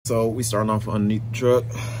So we starting off underneath the truck.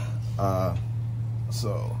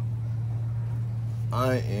 So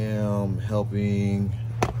I am helping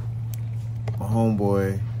my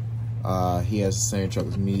homeboy. He has the same truck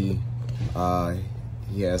as me.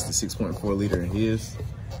 He has the 6.4 liter in his.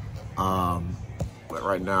 But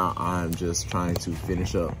right now I'm just trying to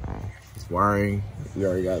finish up his wiring. We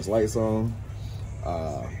already got his lights on.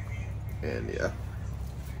 And yeah,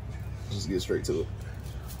 let's just get straight to it.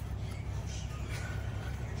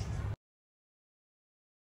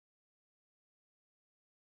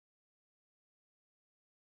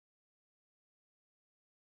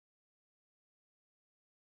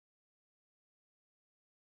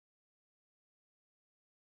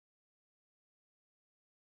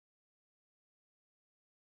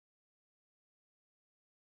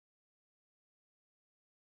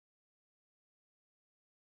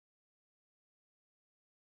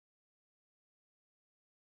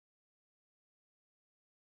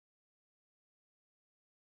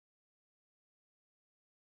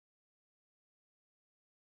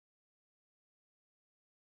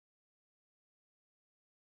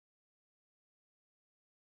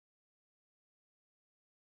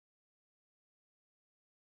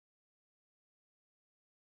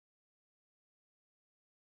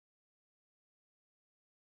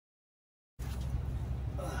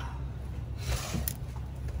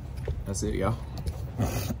 That's it, y'all.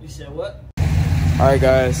 You said what? All right,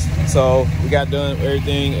 guys. So we got done with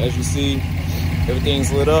everything. As you see,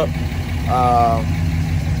 everything's lit up.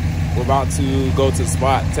 We're about to go to the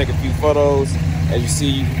spot, take a few photos. As you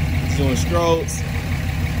see, he's doing strobes,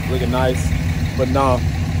 looking nice. But no,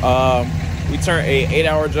 we turned a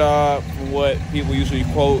 8-hour job from what people usually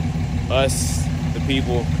quote us, the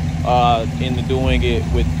people, into doing it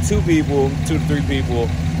with 2 to 3 people.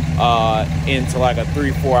 Into like a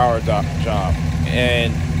 3-4 hour job,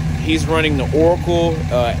 and he's running the Oracle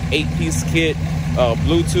 8-piece kit,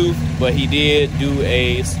 Bluetooth, but he did do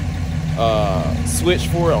a switch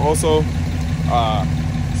for it also,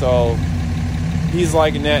 so he's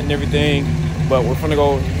liking that and everything. But we're gonna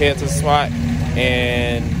go head to the spot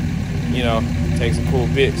and, you know, take some cool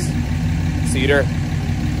pics. See you there.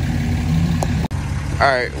 All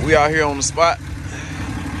right, we out here on the spot.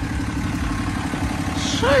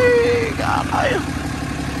 God,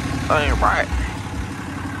 that ain't right.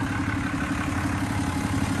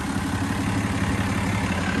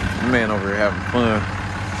 Man over here having fun.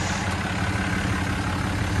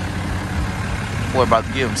 Boy about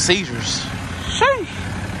to give him seizures. Sheesh.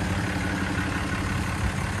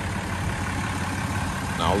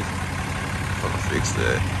 No, we're gonna fix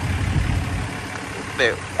that.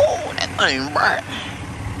 There. Oh, that thing right.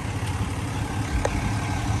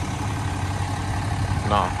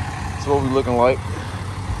 Nah, that's what we looking like.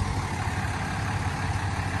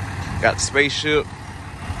 Got the spaceship.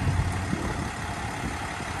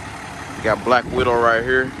 We got Black Widow right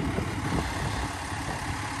here.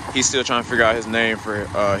 He's still trying to figure out his name for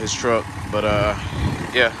his truck, but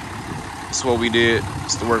yeah, that's what we did.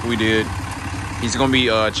 It's the work we did. He's gonna be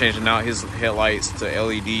changing out his headlights to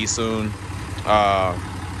LED soon,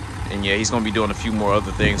 and yeah, he's gonna be doing a few more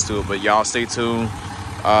other things to it. But y'all stay tuned.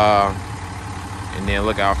 And then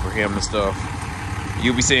look out for him and stuff.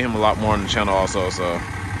 You'll be seeing him a lot more on the channel also, so.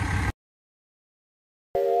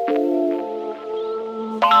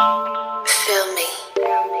 Feel me.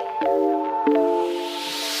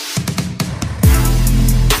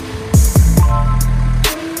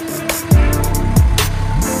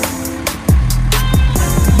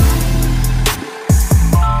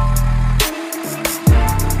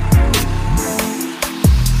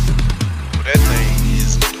 That thing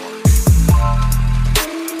is dark.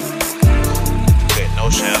 No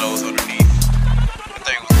shadows underneath. That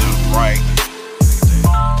thing was done right.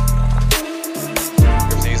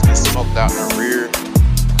 Everything's been smoked out in the rear.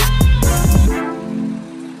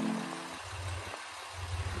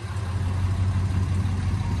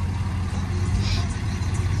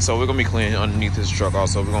 So we're gonna be cleaning underneath this truck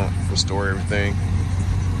also. We're gonna restore everything.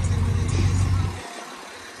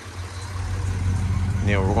 And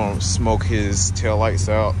then we're gonna smoke his tail lights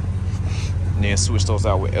out. And then switch those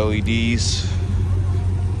out with LEDs.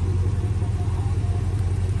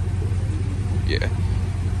 Yeah.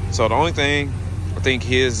 So the only thing, I think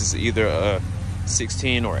his is either a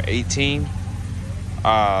 16 or 18.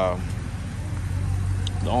 The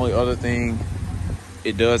only other thing,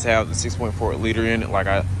 it does have the 6.4 liter in it, like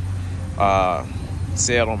I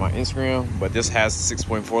said on my Instagram, but this has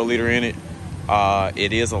 6.4 liter in it.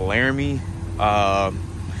 It is a Laramie.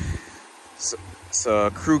 It's a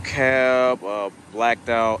crew cab, blacked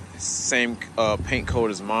out, same paint coat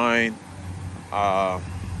as mine.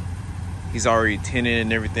 He's already tinted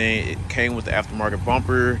and everything. It came with the aftermarket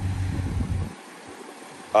bumper,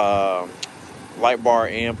 light bar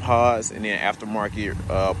and pods, and then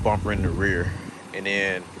aftermarket bumper in the rear. And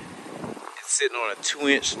then it's sitting on a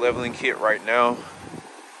 2-inch leveling kit right now.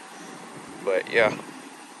 But yeah,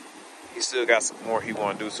 he still got some more he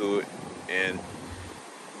want to do to it, and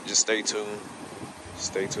just stay tuned.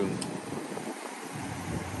 Stay tuned.